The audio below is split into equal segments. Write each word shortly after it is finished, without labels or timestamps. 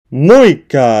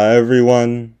Moika,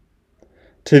 everyone!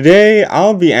 Today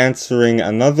I'll be answering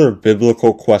another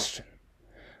biblical question.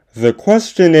 The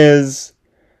question is,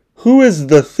 who is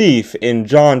the thief in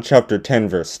John chapter 10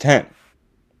 verse 10?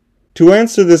 To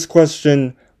answer this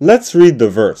question, let's read the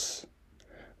verse.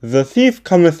 The thief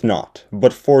cometh not,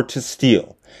 but for to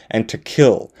steal, and to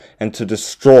kill, and to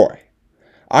destroy.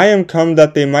 I am come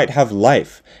that they might have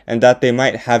life, and that they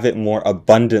might have it more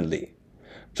abundantly.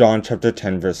 John chapter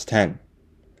 10 verse 10.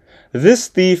 This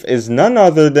thief is none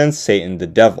other than Satan the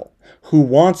devil, who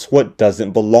wants what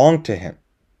doesn't belong to him.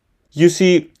 You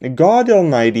see, God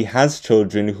Almighty has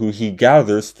children who he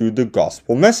gathers through the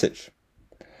gospel message.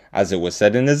 As it was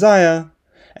said in Isaiah,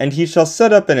 "And he shall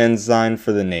set up an ensign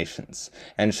for the nations,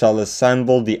 and shall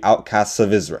assemble the outcasts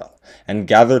of Israel, and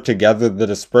gather together the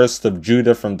dispersed of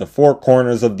Judah from the four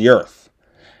corners of the earth."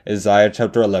 Isaiah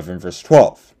chapter 11 verse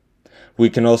 12. We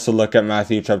can also look at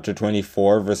Matthew chapter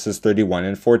 24 verses 31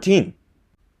 and 14.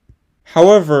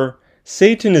 However,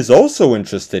 Satan is also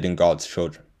interested in God's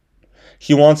children.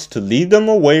 He wants to lead them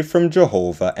away from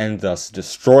Jehovah and thus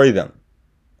destroy them.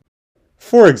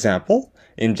 For example,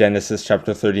 in Genesis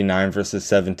chapter 39 verses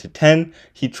 7 to 10,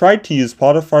 he tried to use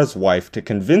Potiphar's wife to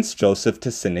convince Joseph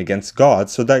to sin against God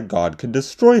so that God could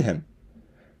destroy him.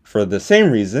 For the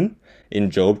same reason, in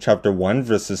Job chapter 1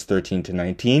 verses 13 to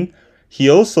 19, he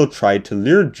also tried to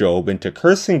lure Job into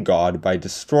cursing God by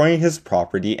destroying his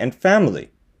property and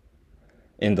family.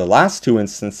 In the last two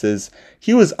instances,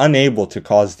 he was unable to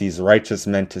cause these righteous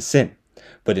men to sin,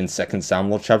 but in 2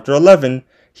 Samuel chapter 11,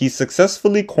 he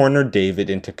successfully cornered David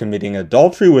into committing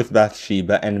adultery with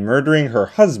Bathsheba and murdering her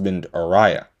husband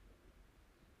Uriah.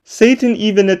 Satan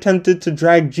even attempted to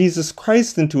drag Jesus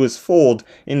Christ into his fold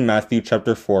in Matthew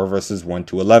chapter 4 verses 1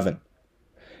 to 11.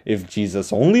 If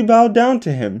Jesus only bowed down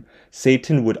to him,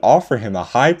 Satan would offer him a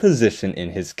high position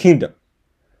in his kingdom.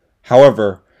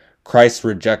 However, Christ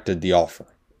rejected the offer.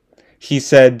 He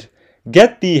said,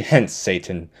 "Get thee hence,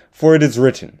 Satan, for it is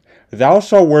written, Thou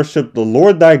shalt worship the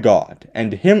Lord thy God,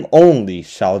 and him only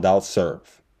shalt thou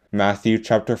serve." Matthew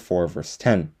chapter 4 verse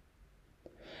 10.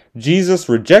 Jesus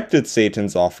rejected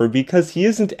Satan's offer because he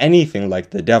isn't anything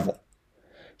like the devil.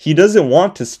 He doesn't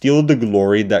want to steal the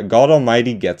glory that God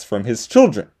Almighty gets from his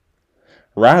children.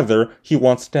 Rather, he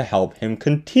wants to help him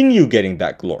continue getting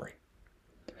that glory.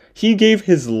 He gave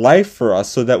his life for us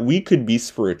so that we could be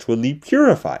spiritually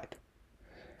purified.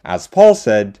 As Paul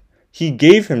said, he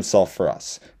gave himself for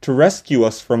us, to rescue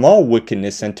us from all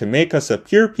wickedness and to make us a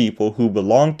pure people who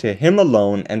belong to him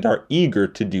alone and are eager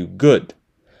to do good.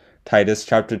 Titus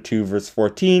chapter 2 verse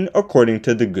 14 according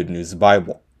to the Good News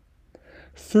Bible.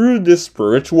 Through this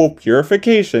spiritual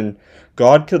purification,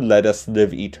 God could let us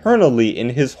live eternally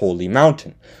in his holy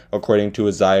mountain, according to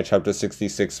Isaiah chapter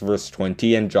 66 verse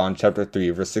 20 and John chapter 3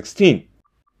 verse 16.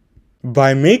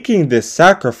 By making this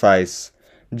sacrifice,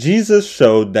 Jesus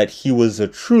showed that he was a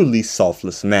truly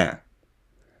selfless man.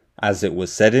 As it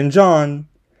was said in John,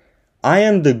 "I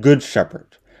am the good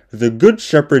shepherd. The good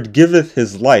shepherd giveth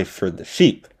his life for the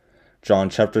sheep." John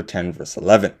chapter 10 verse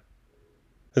 11.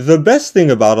 The best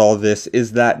thing about all this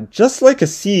is that just like a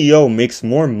CEO makes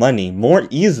more money more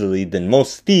easily than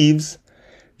most thieves,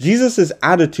 Jesus'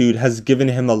 attitude has given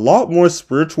him a lot more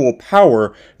spiritual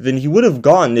power than he would have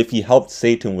gotten if he helped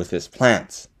Satan with his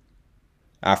plans.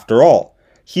 After all,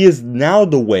 he is now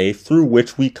the way through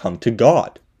which we come to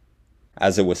God.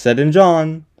 As it was said in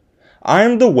John, "I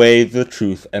am the way, the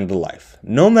truth, and the life.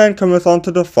 No man cometh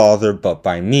unto the Father but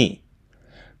by me."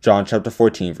 John chapter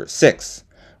 14 verse 6.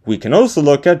 We can also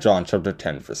look at John chapter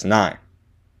 10 verse 9.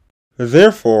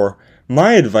 Therefore,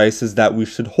 my advice is that we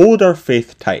should hold our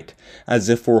faith tight, as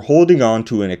if we're holding on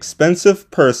to an expensive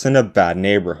purse in a bad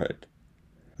neighborhood.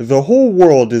 The whole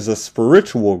world is a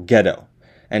spiritual ghetto,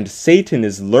 and Satan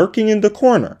is lurking in the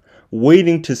corner,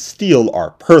 waiting to steal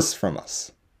our purse from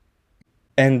us.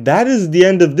 And that is the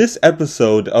end of this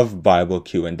episode of Bible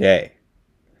Q&A.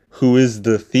 Who is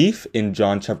the thief in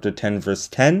John chapter 10 verse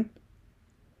 10?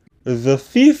 The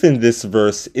thief in this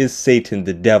verse is Satan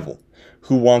the devil,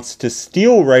 who wants to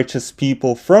steal righteous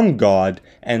people from God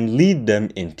and lead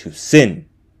them into sin.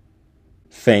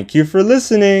 Thank you for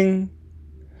listening.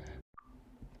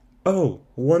 Oh,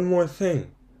 one more thing.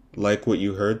 Like what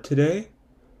you heard today?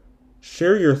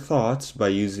 Share your thoughts by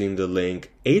using the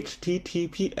link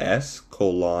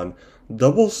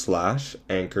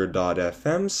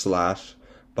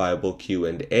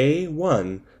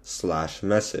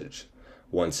https://BibleQ&A1/message.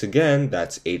 Once again,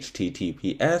 that's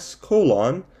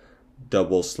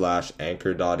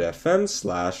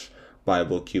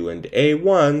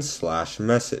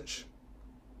https://BibleQ&A1/message.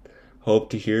 Hope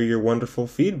to hear your wonderful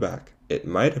feedback. It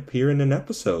might appear in an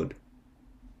episode.